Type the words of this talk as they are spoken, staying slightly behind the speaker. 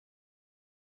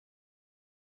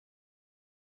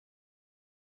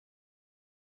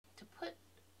put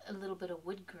a little bit of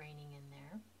wood graining in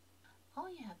there, all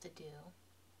you have to do,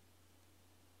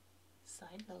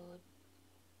 side load,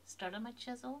 start on my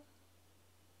chisel,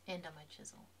 end on my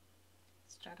chisel,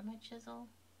 start on my chisel,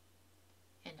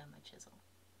 end on my chisel.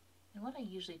 And what I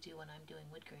usually do when I'm doing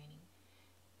wood graining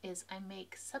is I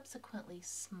make subsequently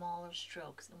smaller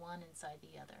strokes, one inside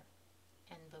the other.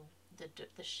 And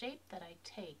the shape that I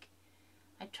take,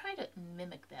 I try to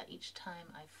mimic that each time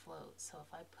I float. So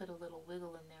if I put a little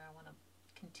wiggle in there, I want to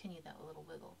continue that little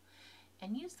wiggle.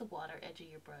 And use the water edge of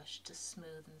your brush to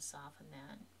smooth and soften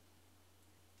that.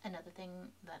 Another thing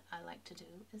that I like to do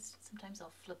is sometimes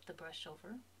I'll flip the brush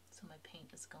over so my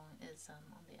paint is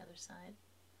on the other side.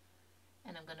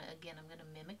 And I'm gonna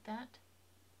mimic that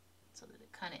so that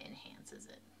it kind of enhances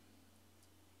it.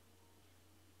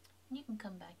 And you can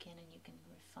come back in and you can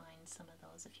refine some of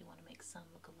those if you want to make some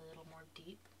look a little more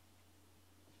deep.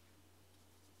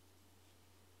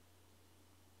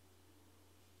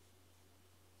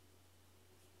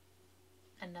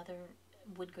 Another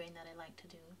wood grain that I like to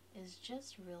do is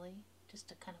just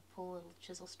to kind of pull little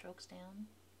chisel strokes down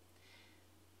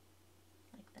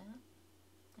like that.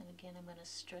 And again, I'm going to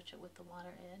stretch it with the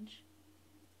water edge.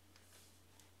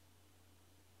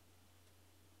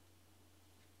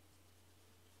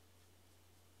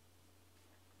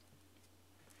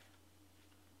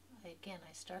 Again,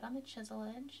 I start on the chisel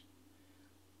edge,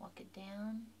 walk it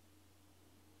down,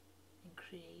 and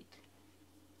create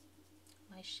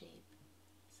my shape,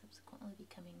 subsequently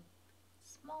becoming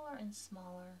smaller and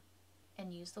smaller,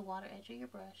 and use the water edge of your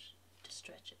brush to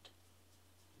stretch it.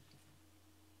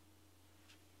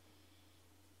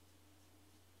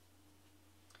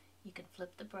 You can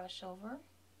flip the brush over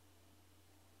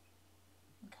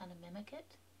and kind of mimic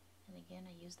it, and again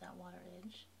I use that water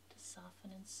edge to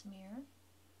soften and smear.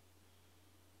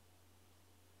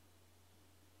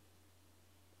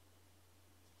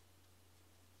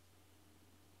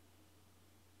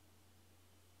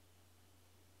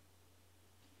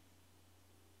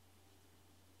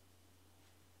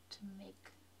 To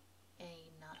make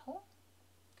a knot hole,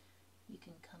 you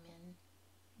can come in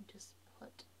and just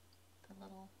put the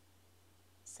little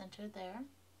center there.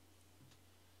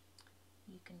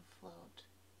 You can float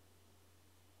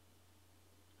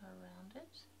around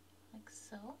it like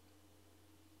so.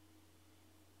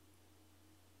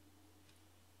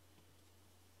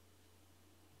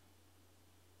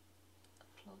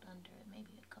 Float under it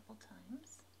maybe a couple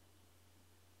times.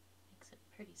 Makes it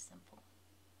pretty simple.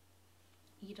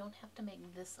 You don't have to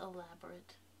make this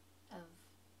elaborate of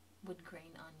wood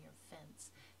grain on your fence.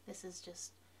 This is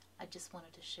just, I just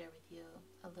wanted to share with you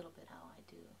a little bit how I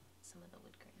do some of the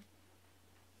wood grain.